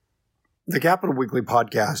The Capital Weekly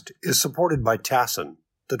podcast is supported by TASIN,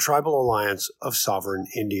 the Tribal Alliance of Sovereign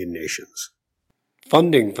Indian Nations.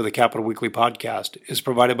 Funding for the Capital Weekly podcast is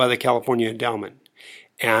provided by the California Endowment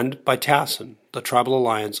and by TASIN, the Tribal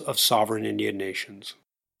Alliance of Sovereign Indian Nations.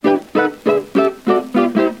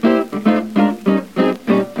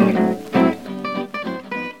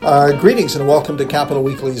 Greetings and welcome to Capital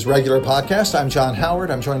Weekly's regular podcast. I'm John Howard.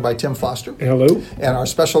 I'm joined by Tim Foster. Hello. And our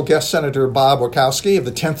special guest, Senator Bob Wieckowski of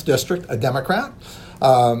the 10th District, a Democrat,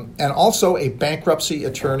 and also a bankruptcy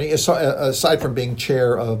attorney, aside from being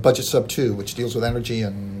chair of Budget Sub 2, which deals with energy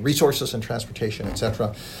and resources and transportation,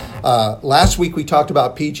 etc. Last week we talked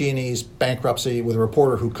about PG&E's bankruptcy with a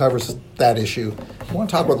reporter who covers that issue. I want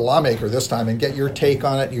to talk with a lawmaker this time and get your take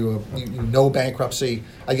on it. You know bankruptcy.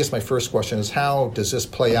 I guess my first question is, how does this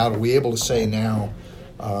play out? Are we able to say now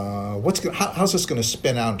how's this going to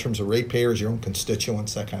spin out in terms of ratepayers, your own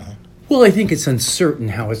constituents, that kind of thing? Well, I think it's uncertain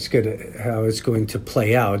how it's going to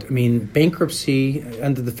play out. I mean, bankruptcy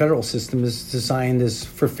under the federal system is designed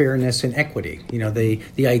for fairness and equity. You know, the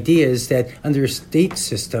idea is that under a state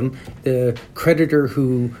system, the creditor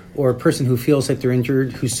or a person who feels like they're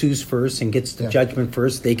injured, who sues first and gets the judgment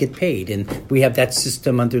first, they get paid. And we have that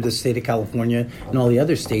system under the state of California and all the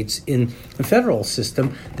other states. In the federal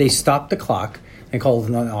system, they stop the clock. They call it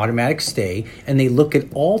an automatic stay, and they look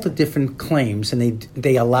at all the different claims, and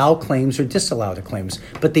they allow claims or disallow the claims.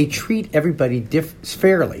 But they treat everybody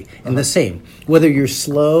fairly and the same. Whether you're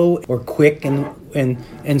slow or quick and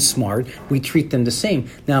smart, we treat them the same.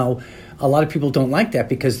 Now, a lot of people don't like that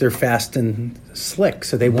because they're fast and slick,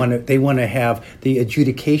 so they want to have the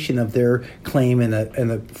adjudication of their claim in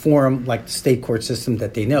a forum like the state court system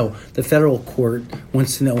that they know. The federal court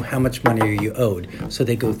wants to know how much money are you owed, so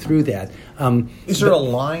they go through that. Is there a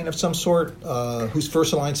line of some sort? Who's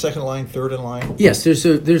first in line, second in line, third in line? Yes,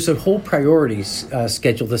 there's a whole priorities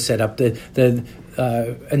schedule to set up.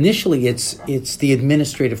 Initially, it's the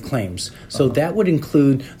administrative claims, so that would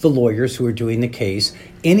include the lawyers who are doing the case,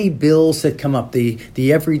 any bills that come up,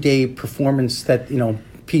 the everyday performance that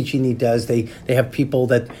PG&E does. They have people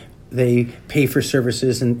that they pay for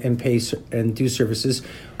services and pay and do services.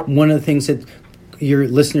 One of the things that your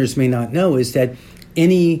listeners may not know is that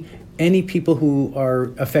any people who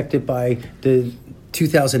are affected by the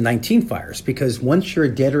 2019 fires, because once you're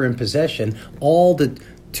a debtor in possession, all the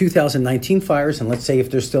 2019 fires, and let's say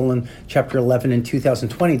if they're still in Chapter 11 in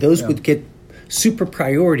 2020, those would get super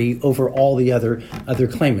priority over all the other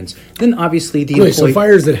claimants. Then obviously the employee... So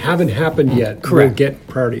fires that haven't happened yet will get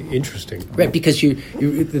priority. Interesting. Right, because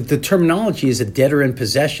the terminology is a debtor in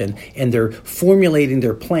possession, and they're formulating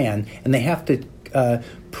their plan, and they have to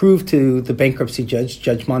prove to the bankruptcy judge,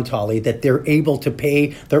 Judge Montali, that they're able to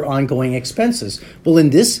pay their ongoing expenses. Well,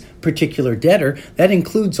 in this particular debtor, that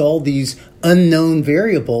includes all these unknown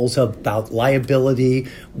variables about liability,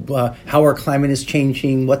 how our climate is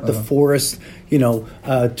changing, what the forest,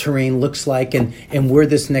 terrain looks like, and where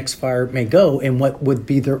this next fire may go, and what would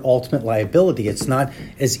be their ultimate liability. It's not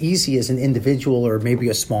as easy as an individual or maybe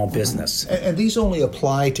a small business. And these only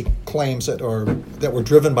apply to claims that were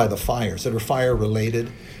driven by the fires, that are fire related.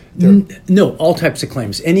 No, all types of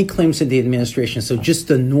claims. Any claims in the administration. So just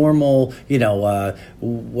the normal,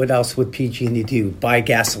 what else would PG&E do? Buy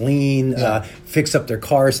gasoline, fix up their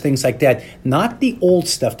cars, things like that. Not the old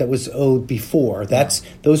stuff that was owed before.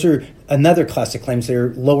 Those are another class of claims. They're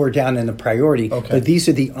lower down in the priority. Okay. But these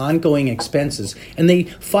are the ongoing expenses. And they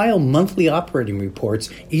file monthly operating reports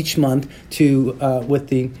each month with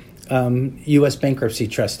the U.S. bankruptcy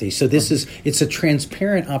trustee. So it's a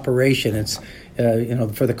transparent operation. It's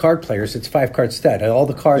for the card players, it's 5-card stud. All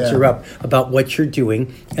the cards are up about what you're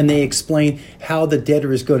doing, and they explain how the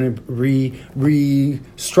debtor is going to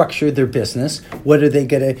restructure their business. What are they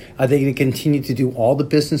going to continue to do all the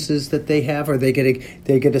businesses that they have? Or are they going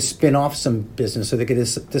to spin off some business? Or they going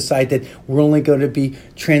to decide that we're only going to be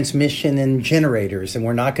transmission and generators, and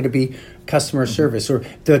we're not going to be customer service? Or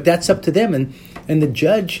that's up to them, and the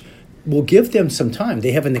judge will give them some time.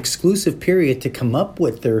 They have an exclusive period to come up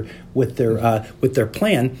with their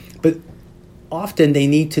plan, but often they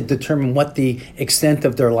need to determine what the extent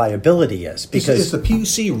of their liability is. Because is the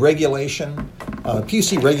PUC regulation,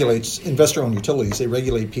 PUC regulates investor-owned utilities. They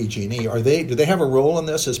regulate PG&E. Do they have a role in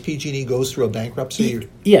this as PG&E goes through a bankruptcy?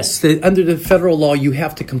 Yes. Under the federal law, you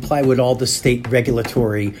have to comply with all the state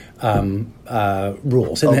regulatory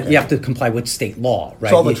rules, and you have to comply with state law, right?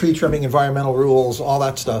 So all the tree trimming, environmental rules, all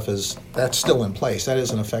that stuff that's still in place. That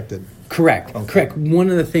isn't affected. Correct. Okay. Correct. One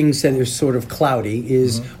of the things that is sort of cloudy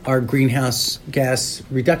is our greenhouse gas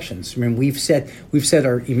reductions. I mean, we've set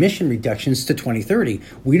our emission reductions to 2030.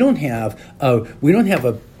 We don't have a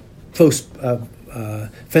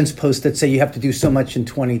fence posts that say you have to do so much in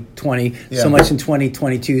 2020, Yeah. so much in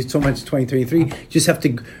 2022, so much in 2033. You just have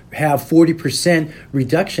to have 40%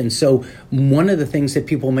 reduction. So one of the things that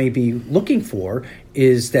people may be looking for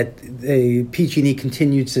is that the PG&E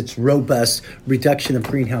continues its robust reduction of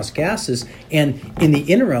greenhouse gases, and in the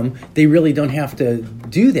interim, they really don't have to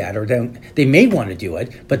do that, or they may want to do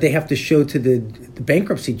it, but they have to show to the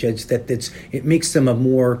bankruptcy judge that it makes them a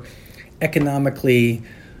more economically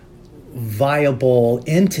viable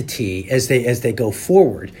entity as they go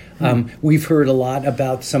forward. We've heard a lot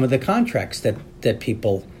about some of the contracts that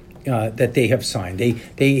people that they have signed.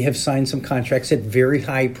 They have signed some contracts at very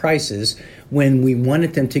high prices when we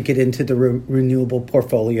wanted them to get into the renewable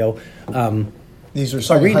portfolio. These are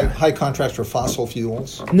some high contracts for fossil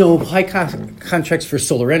fuels. No, high contracts for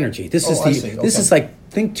solar energy. This is like,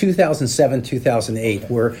 I think 2007, 2008,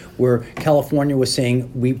 where California was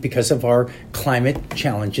saying, because of our climate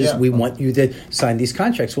challenges, we want you to sign these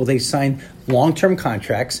contracts. Well, they signed long-term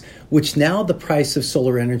contracts, which now the price of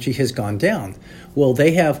solar energy has gone down. Well,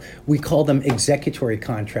 we call them executory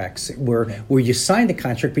contracts, where you sign the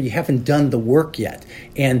contract, but you haven't done the work yet.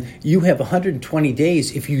 And you have 120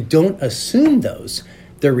 days. If you don't assume those,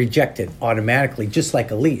 they're rejected automatically, just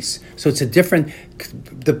like a lease. So it's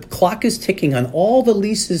the clock is ticking on all the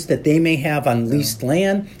leases that they may have on leased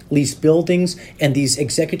land, leased buildings, and these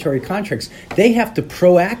executory contracts. They have to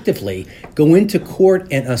proactively go into court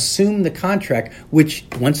and assume the contract, which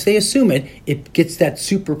once they assume it, it gets that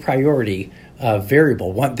super priority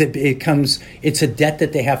variable. It's a debt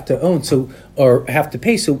that they have to own, or have to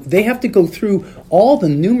pay. So they have to go through all the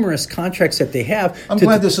numerous contracts that they have. I'm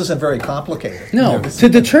glad this isn't very complicated. No, to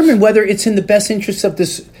determine whether it's in the best interest of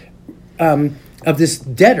this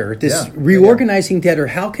debtor, reorganizing debtor.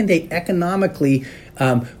 How can they economically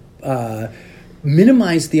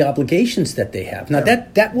minimize the obligations that they have? Now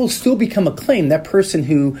that will still become a claim. That person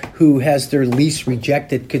who has their lease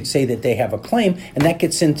rejected could say that they have a claim, and that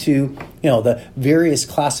gets into the various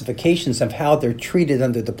classifications of how they're treated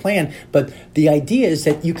under the plan. But the idea is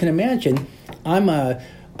that you can imagine, I'm a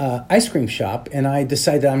ice cream shop, and I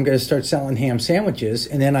decide that I'm going to start selling ham sandwiches,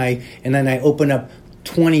 and then I open up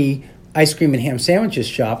 20 ice cream and ham sandwiches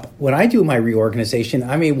shop. When I do my reorganization,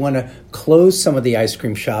 I may want to close some of the ice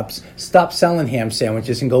cream shops, stop selling ham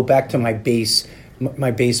sandwiches, and go back to my base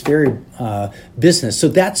business. So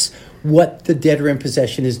that's what the debtor in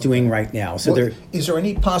possession is doing right now. So is there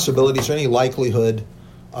any possibility, is there any likelihood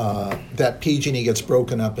that PG&E gets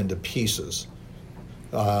broken up into pieces?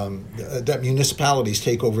 That municipalities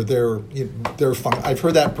take over their I've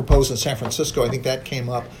heard that proposed in San Francisco. I think that came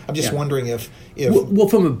up. I'm just wondering if well,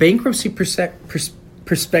 from a bankruptcy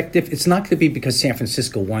perspective, it's not going to be because San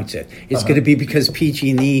Francisco wants it. It's going to be because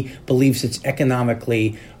PG&E believes it's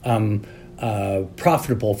economically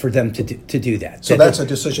profitable for them to do that. So that's a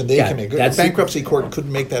decision they can make. The bankruptcy court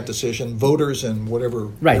couldn't make that decision. Voters and whatever.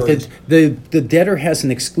 Right. The debtor has an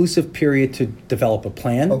exclusive period to develop a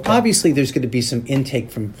plan. Okay. Obviously, there's going to be some intake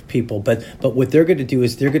from people, but what they're going to do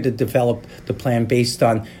is they're going to develop the plan based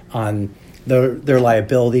on their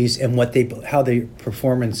liabilities and how their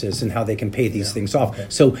performance is and how they can pay these things off. Okay.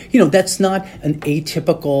 So that's not an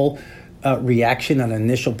atypical reaction on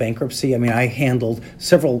initial bankruptcy. I mean, I handled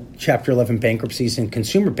several Chapter 11 bankruptcies and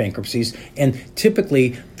consumer bankruptcies, and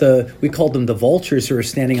typically we called them the vultures who are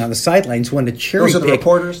standing on the sidelines want to cherry pick. Those are the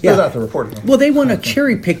reporters? Yeah. They're not the reporters. Well, they want to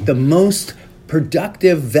cherry pick the most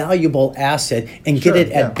productive, valuable asset and get it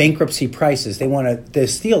at bankruptcy prices. They want to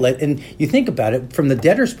steal it. And you think about it from the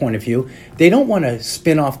debtor's point of view, they don't want to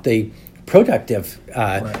spin off the productive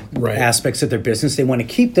aspects of their business. They want to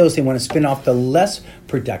keep those. They want to spin off the less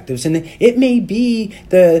productives. And it may be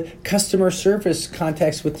the customer service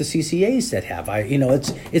contacts with the CCAs that have.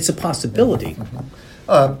 It's a possibility.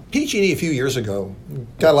 PG&E a few years ago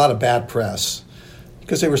got a lot of bad press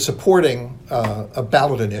because they were supporting a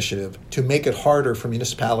ballot initiative to make it harder for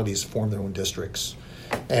municipalities to form their own districts.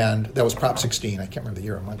 And that was Prop 16. I can't remember the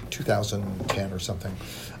year, like 2010 or something.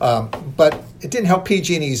 But it didn't help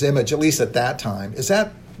PG&E's image, at least at that time. Is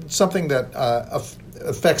that something that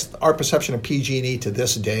affects our perception of PG&E to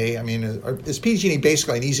this day? I mean, is PG&E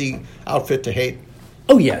basically an easy outfit to hate?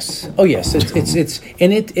 Oh yes.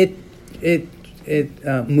 It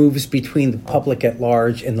moves between the public at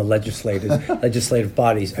large and the legislative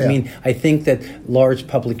bodies. I mean, I think that large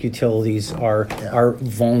public utilities are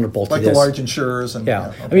vulnerable to like this. The large insurers. And,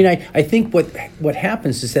 okay. I mean, I think what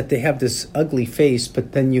happens is that they have this ugly face,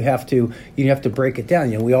 but then you have to break it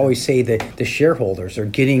down. We always say that the shareholders are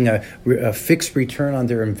getting a fixed return on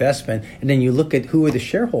their investment, and then you look at who are the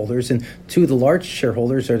shareholders, and two of the large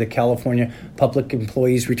shareholders are the California Public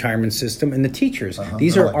Employees Retirement System and the teachers.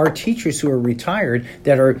 These are our teachers who are retiring retired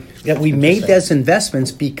that we made those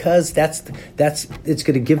investments because it's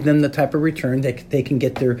going to give them the type of return that they can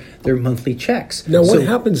get their monthly checks. Now, what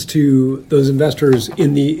happens to those investors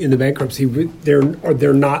in the bankruptcy?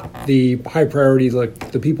 They're not the high priority,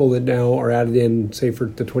 like the people that now are added in, say, for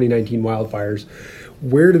the 2019 wildfires.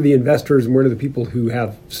 Where do the investors and where do the people who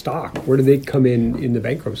have stock, where do they come in the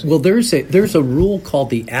bankruptcy? Well, there's a rule called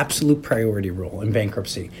the absolute priority rule in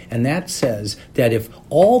bankruptcy, and that says that if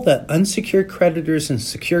all the unsecured creditors and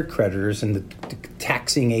secured creditors and the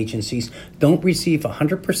taxing agencies don't receive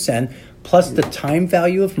 100% plus the time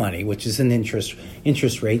value of money, which is an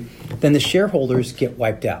interest rate, then the shareholders get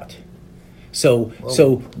wiped out. So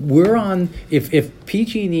we're on if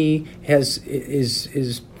PG&E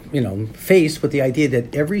is faced with the idea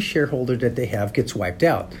that every shareholder that they have gets wiped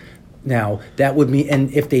out. Now, that would mean,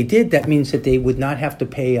 and if they did, that means that they would not have to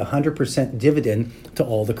pay 100% dividend to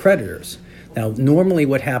all the creditors. Now, normally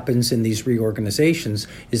what happens in these reorganizations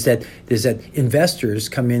is that investors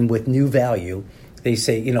come in with new value. They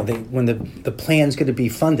say, when the plan's going to be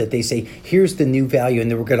funded, they say, here's the new value,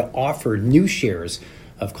 and then we're going to offer new shares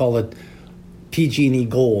of, call it PG&E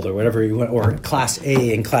Gold or whatever you want, or Class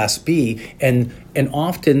A and Class B, and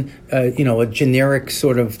often a generic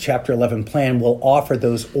sort of Chapter 11 plan will offer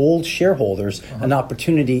those old shareholders an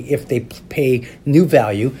opportunity, if they pay new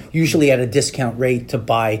value, usually at a discount rate, to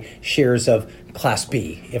buy shares of Class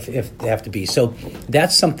B if they have to be. So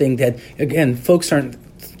that's something that, again, folks aren't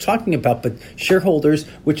talking about, but shareholders,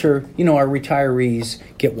 which are our retirees,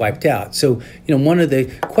 get wiped out. So one of the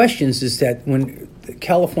questions is that when the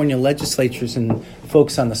California legislatures and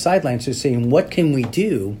folks on the sidelines are saying, what can we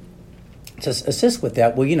do to assist with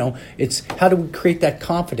that? Well, it's how do we create that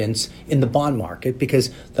confidence in the bond market,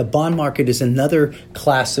 because the bond market is another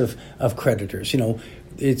class of creditors.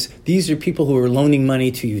 These are people who are loaning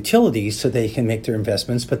money to utilities so they can make their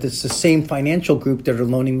investments, but it's the same financial group that are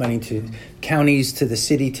loaning money to counties, to the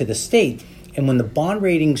city, to the state. And when the bond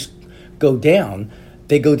ratings go down,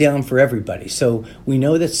 they go down for everybody. So we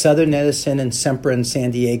know that Southern Edison and Sempra and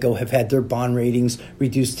San Diego have had their bond ratings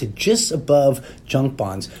reduced to just above junk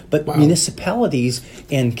bonds. But municipalities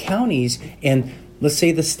and counties and, let's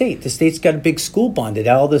say, the state's got a big school bond that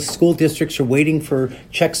all the school districts are waiting for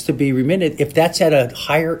checks to be remitted. If that's at a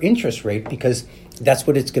higher interest rate because that's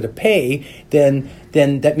what it's going to pay, then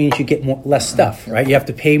that means you get less stuff, right? You have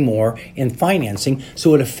to pay more in financing.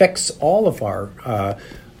 So it affects all of our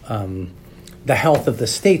the health of the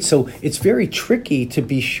state. So it's very tricky to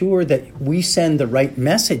be sure that we send the right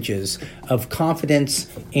messages of confidence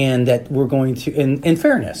and that we're going to, in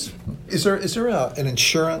fairness. Is there an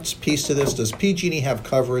insurance piece to this? Does PG&E have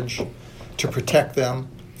coverage to protect them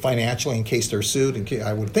financially in case they're sued?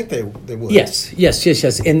 I would think they would. Yes.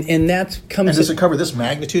 And that comes... And does it cover this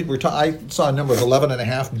magnitude? I saw a number of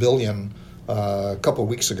 $11.5 billion a couple of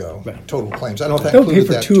weeks ago, total claims. I don't know if that included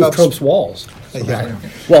pay for two of Trump's walls. Yeah.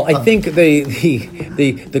 Well, I think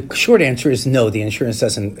the short answer is no. The insurance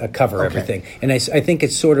doesn't cover everything, and I think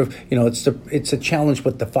it's sort of it's a challenge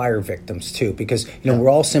with the fire victims too, because we're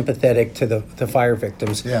all sympathetic to the fire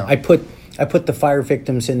victims. Yeah. I put the fire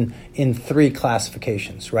victims in three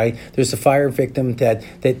classifications, right? There's a fire victim that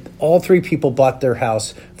all three people bought their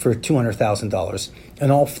house for $200,000,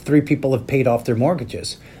 and all three people have paid off their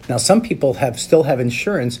mortgages. Now, some people still have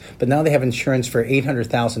insurance, but now they have insurance for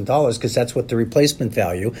 $800,000 because that's what the replacement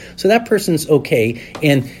value. So that person's okay,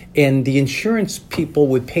 and the insurance people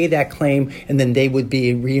would pay that claim, and then they would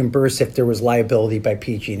be reimbursed if there was liability by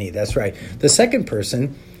PG&E. That's right. The second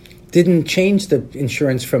person didn't change the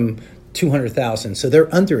insurance from $200,000, so they're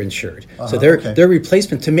underinsured. So their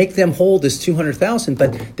replacement to make them whole is $200,000,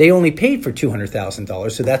 but they only paid for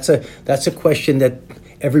 $200,000. So that's a question that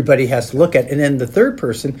everybody has to look at. And then the third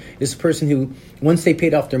person is the person who, once they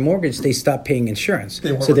paid off their mortgage, they stopped paying insurance.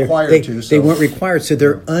 They weren't required to. They weren't required, so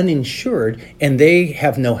they're uninsured, and they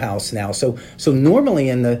have no house now. So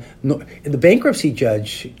normally the bankruptcy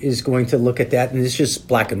judge is going to look at that, and it's just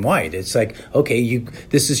black and white. It's like, okay,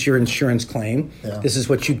 this is your insurance claim. Yeah. This is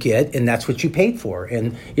what you get, and that's what you paid for.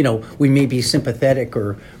 And we may be sympathetic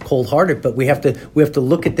or cold-hearted, but we have to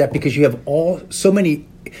look at that because you have so many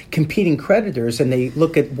competing creditors, and they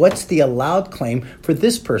look at what's the allowed claim for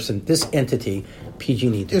this person, this entity,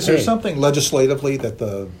 PG&E to pay. Is there something legislatively that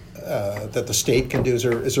the state can do? Is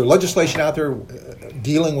there legislation out there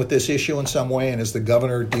dealing with this issue in some way? And is the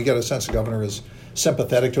governor? Do you get a sense the governor is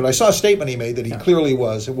sympathetic to it? I saw a statement he made that he clearly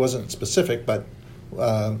was. It wasn't specific, but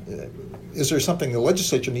Is there something the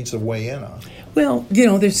legislature needs to weigh in on? Well,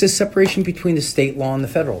 there's this separation between the state law and the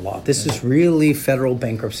federal law. This is really federal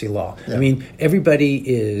bankruptcy law. Yeah. I mean, everybody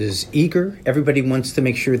is eager. Everybody wants to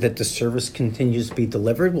make sure that the service continues to be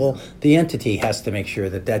delivered. Well, the entity has to make sure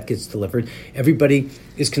that that gets delivered. Everybody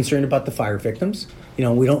is concerned about the fire victims.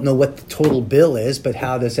 We don't know what the total bill is, but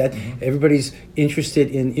how does that? Mm-hmm. Everybody's interested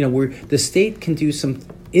in, where the state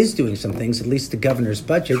is doing some things, at least the governor's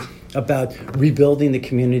budget, about rebuilding the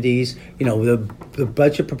communities. The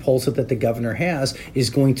budget proposal that the governor has is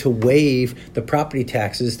going to waive the property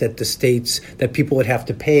taxes that people would have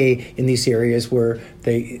to pay in these areas where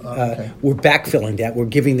we're backfilling that. We're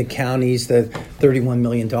giving the counties the $31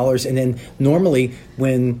 million. And then normally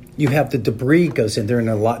when you have the debris goes in,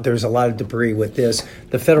 there's a lot of debris with this.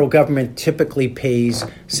 The federal government typically pays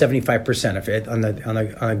 75% of it on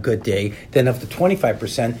a good day. Then of the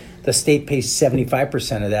 25%, the state pays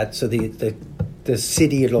 75% of that. So the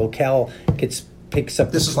city or locale picks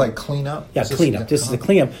up. This is like cleanup? Yeah, cleanup. This is the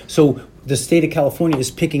cleanup. So the state of California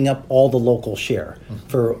is picking up all the local share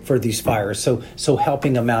for these fires. So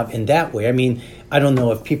helping them out in that way. I mean, I don't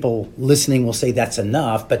know if people listening will say that's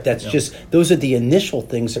enough, but that's just, those are the initial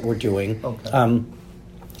things that we're doing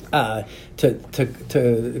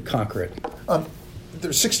to conquer it.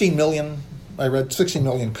 There's 16 million. I read 60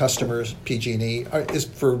 million customers, PG&E.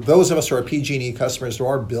 For those of us who are PG&E customers, do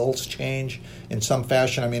our bills change in some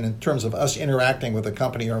fashion? I mean, in terms of us interacting with the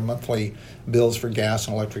company, our monthly bills for gas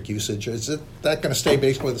and electric usage, is that going to stay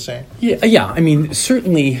basically the same? Yeah. I mean,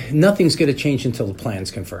 certainly nothing's going to change until the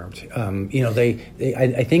plan's confirmed.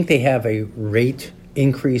 I think they have a rate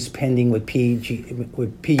increase pending with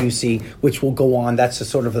PUC, which will go on. That's a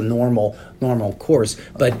sort of a normal course.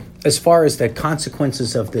 But as far as the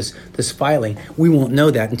consequences of this filing, we won't know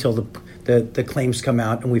that until the claims come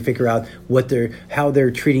out and we figure out how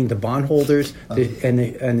they're treating the bondholders and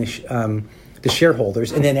the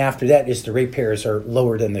shareholders, and then after that is the ratepayers are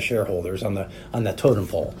lower than the shareholders on the totem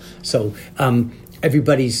pole. So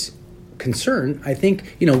everybody's concern, I think,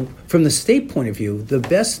 from the state point of view,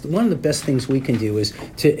 one of the best things we can do is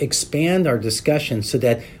to expand our discussion so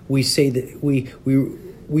that we say that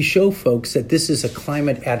we show folks that this is a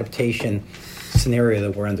climate adaptation scenario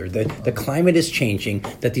that we're under. The climate is changing,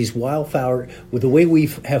 that these the way we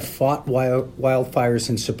have fought wildfires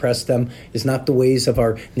and suppressed them is not the ways of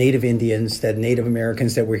our Native Indians, that Native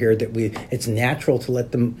Americans that were here, it's natural to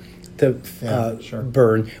let them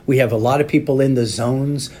burn. We have a lot of people in the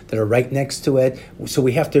zones that are right next to it. So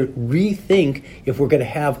we have to rethink, if we're going to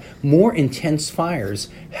have more intense fires,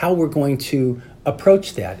 how we're going to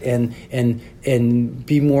approach that and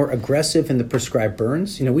be more aggressive in the prescribed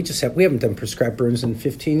burns. We haven't done prescribed burns in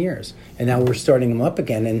 15 years, and now we're starting them up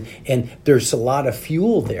again, and there's a lot of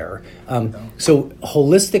fuel there. So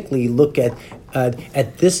holistically look at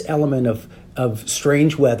this element of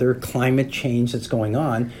strange weather, climate change that's going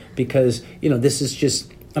on, because this is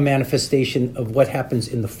just a manifestation of what happens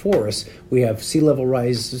in the forest. We have sea level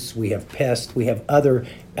rises, we have pests, we have other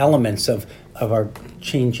elements of our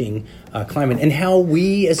changing climate, and how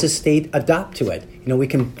we as a state adopt to it. We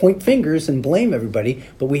can point fingers and blame everybody,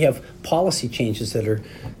 but we have policy changes that are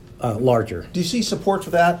larger. Do you see support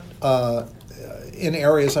for that in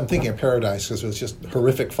areas? I'm thinking of Paradise because it was just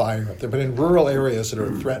horrific fire up there, but in rural areas that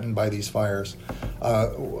are threatened by these fires,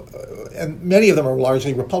 and many of them are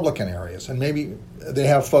largely Republican areas, and maybe they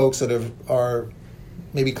have folks that are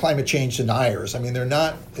maybe climate change deniers. I mean, they're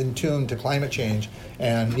not in tune to climate change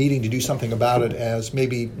and needing to do something about it as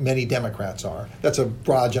maybe many Democrats are. That's a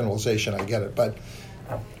broad generalization, I get it. But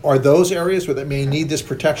are those areas where they may need this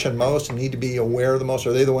protection most and need to be aware the most?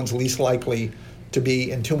 Are they the ones least likely to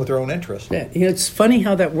be in tune with their own interests? Yeah, it's funny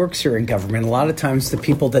how that works here in government. A lot of times the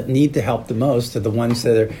people that need the help the most are the ones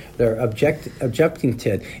that are objecting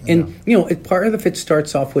to it. And part of it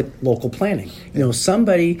starts off with local planning.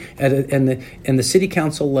 Somebody in the city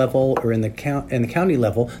council level or in the county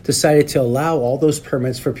level decided to allow all those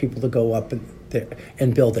permits for people to go up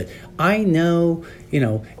and build it. I know,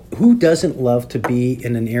 who doesn't love to be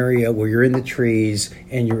in an area where you're in the trees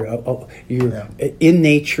and you're in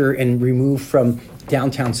nature and removed from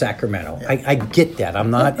downtown Sacramento? Yeah. I get that.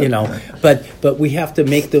 I'm not, but we have to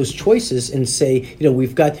make those choices and say,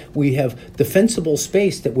 we have defensible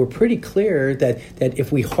space that we're pretty clear that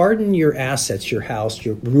if we harden your assets, your house,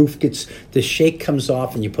 your roof the shake comes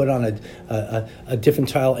off and you put on a different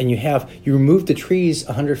tile and you remove the trees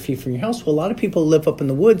 100 feet from your house. Well, a lot of people who live up in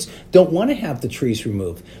the woods don't want to have the trees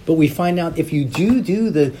removed. But we find out if you do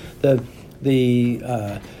the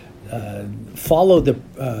follow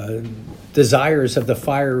the desires of the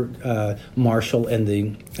fire marshal and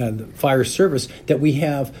the fire service, that we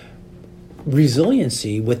have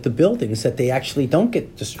resiliency with the buildings that they actually don't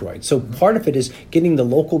get destroyed. So part of it is getting the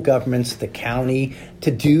local governments, the county,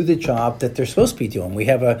 to do the job that they're supposed to be doing. We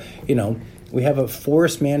have a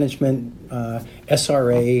forest management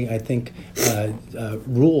SRA, I think,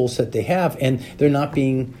 rules that they have, and they're not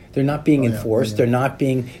being enforced. They're not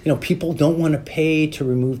being, people don't want to pay to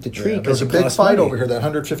remove the tree. There's a big fight over here, that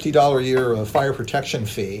 $150 a year fire protection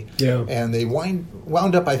fee. Yeah. And they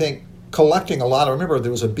wound up, I think, collecting a lot. I remember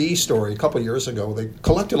there was a bee story a couple of years ago. They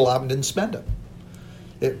collected a lot and didn't spend it.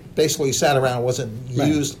 It basically sat around and wasn't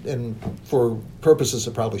used for purposes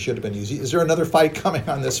that probably should have been used. Is there another fight coming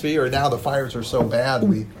on this fee, or now the fires are so bad?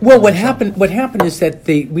 What happened is that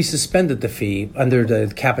we suspended the fee under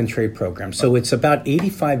the cap and trade program. So it's about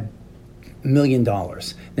 $85 million.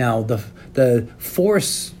 Now the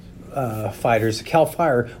forest fighters, Cal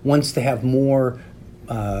Fire, wants to have more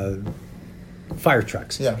fire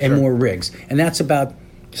trucks and more rigs, and that's about,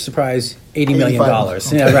 surprise, $80 million.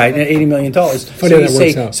 Yeah, right, $80 million.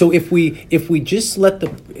 So if we just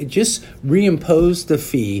just reimpose the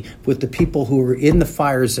fee with the people who are in the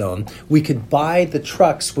fire zone, we could buy the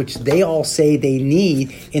trucks, which they all say they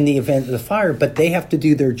need in the event of the fire, but they have to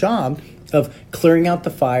do their job of clearing out the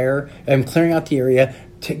fire and clearing out the area,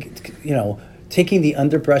 taking the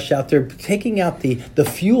underbrush out there, taking out the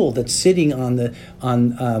fuel that's sitting on the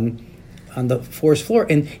forest floor.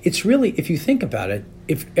 And it's really, if you think about it,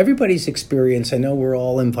 if everybody's experience, I know we're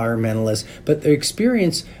all environmentalists, but the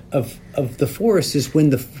experience of the forest is when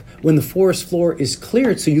the forest floor is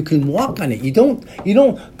cleared, so you can walk on it. You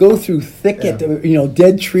don't go through thicket,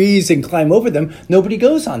 dead trees and climb over them. Nobody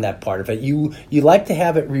goes on that part of it. You like to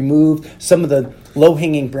have it removed, some of the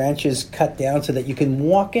low-hanging branches cut down so that you can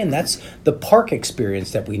walk in. That's the park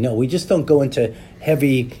experience that we know. We just don't go into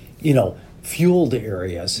heavy, fueled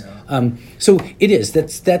areas. So it is.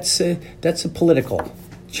 That's a political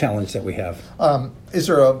challenge that we have. Is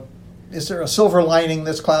there a silver lining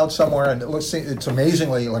this cloud somewhere? And it's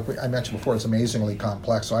amazingly, like I mentioned before, it's amazingly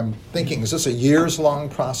complex. So I'm thinking, is this a years-long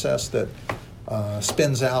process that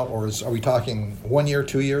spins out, or are we talking 1 year,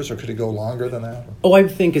 2 years, or could it go longer than that? Oh, I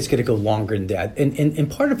think it's going to go longer than that. And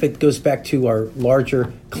part of it goes back to our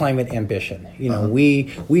larger climate ambition.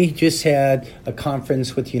 We just had a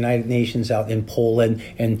conference with the United Nations out in Poland,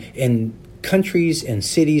 and countries and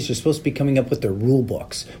cities are supposed to be coming up with their rule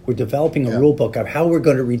books. We're developing a rule book of how we're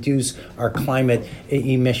going to reduce our climate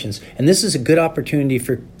emissions. And this is a good opportunity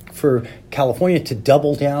for California to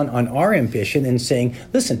double down on our ambition and saying,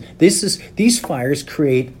 listen, these fires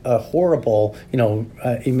create a horrible,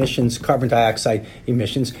 emissions, carbon dioxide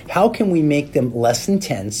emissions. How can we make them less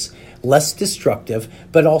intense, less destructive,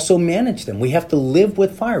 but also manage them? We have to live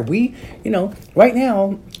with fire. Right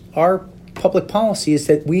now, our public policy is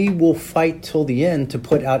that we will fight till the end to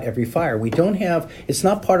put out every fire. It's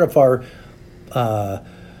not part of our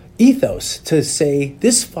ethos to say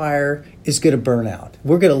this fire is going to burn out.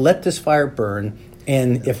 We're going to let this fire burn,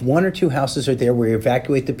 and if one or two houses are there, we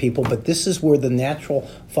evacuate the people, but this is where the natural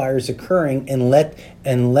fire is occurring, and let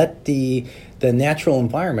the natural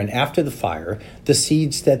environment after the fire, the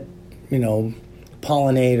seeds that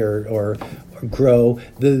pollinate or grow,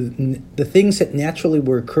 the things that naturally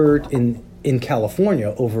were occurred in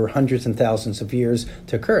California over hundreds and thousands of years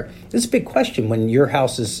to occur. It's a big question when your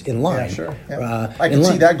house is in line. Yeah, sure. Yeah. I can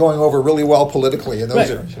see that going over really well politically in those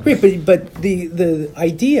areas. Right, but the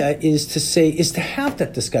idea is to have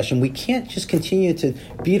that discussion. We can't just continue to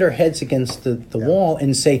beat our heads against the wall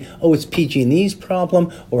and say, oh, it's PG&E's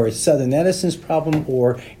problem, or it's Southern Edison's problem,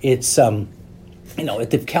 or it's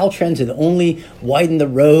if Caltrans had only widened the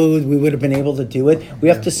road, we would have been able to do it. We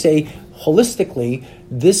have to say, holistically,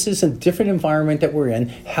 this is a different environment that we're in.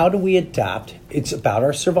 How do we adapt? It's about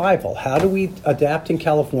our survival. How do we adapt in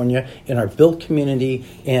California, in our built community,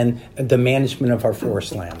 and the management of our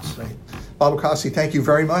forest lands? Great. Bob Okoski, thank you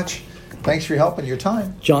very much. Thanks for your help and your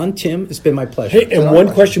time. John, Tim, it's been my pleasure. Hey, and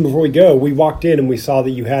one question before we go. We walked in and we saw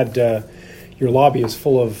that you had your lobby is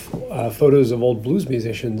full of photos of old blues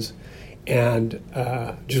musicians, and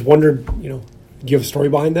just wondered, do you have a story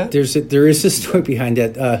behind that? There is a story behind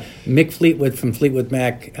that. Mick Fleetwood from Fleetwood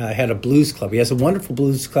Mac had a blues club. He has a wonderful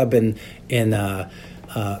blues club in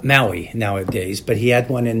Maui nowadays, but he had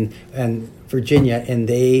one in Virginia, and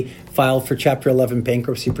they filed for Chapter 11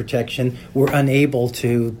 bankruptcy protection, were unable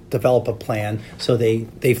to develop a plan, so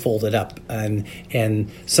they folded up.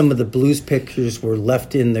 And some of the blues pictures were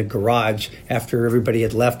left in the garage after everybody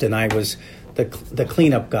had left, and I was the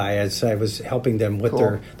cleanup guy as I was helping them with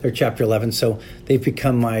their Chapter 11. So they've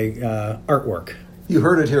become my artwork. You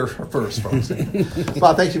heard it here first, folks.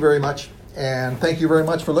 Bob, thank you very much. And thank you very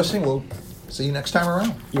much for listening. We'll see you next time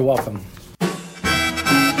around. You're welcome.